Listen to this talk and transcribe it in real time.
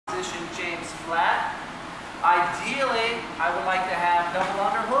position James flat. Ideally, I would like to have double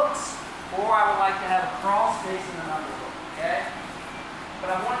underhooks, or I would like to have a cross face and an underhook, okay?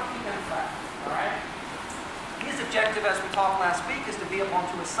 But I want to keep him flat, all right? His objective, as we talked last week, is to be up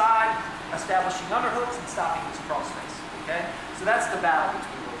onto his side, establishing underhooks and stopping his cross face, okay? So that's the battle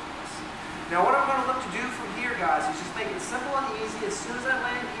between both of us. Now what I'm going to look to do from here, guys, is just make it simple and easy. As soon as I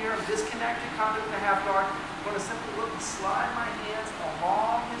land here, I'm disconnected, conduit in the half guard. I'm going to simply look to slide my hands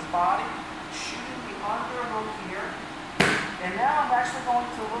along his body, shooting the underhook here. And now I'm actually going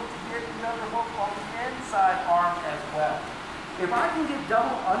to look to get the underhook on the inside arm as well. If I can get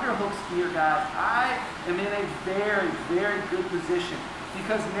double underhooks here, guys, I am in a very, very good position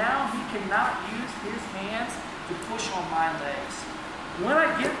because now he cannot use his hands to push on my legs. When I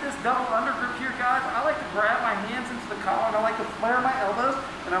get this double undergrip here, guys, I like to grab my hands into the collar and I like to flare my elbows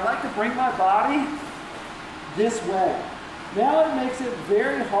and I like to bring my body this way. Now it makes it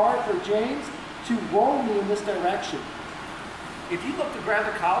very hard for James to roll me in this direction. If you look to grab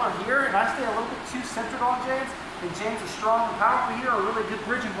the collar here and I stay a little bit too centered on James, and James is strong and powerful here, a really good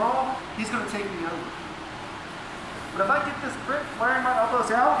bridge and roll, he's going to take me over. But if I get this grip, flaring my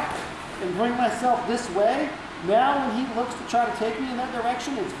elbows out, and bring myself this way, now when he looks to try to take me in that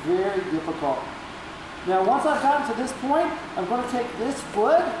direction, it's very difficult. Now once I've gotten to this point, I'm going to take this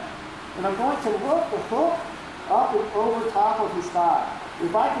foot, and I'm going to look the hook up and over top of his thigh.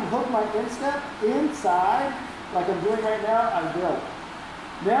 If I can hook my instep inside, like I'm doing right now, I will.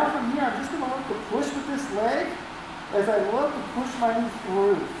 Now from here, I'm just going to look to push with this leg as I look to push my knee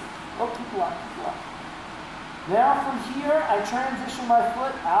through. Oh, keep locked, keep locked. Now from here, I transition my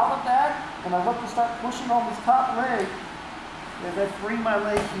foot out of that, and I look to start pushing on this top leg as I free my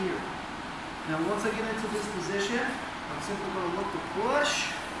leg here. Now once I get into this position, I'm simply going to look to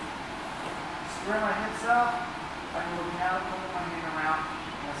push, square my hips out. I can look down, pull my hand around.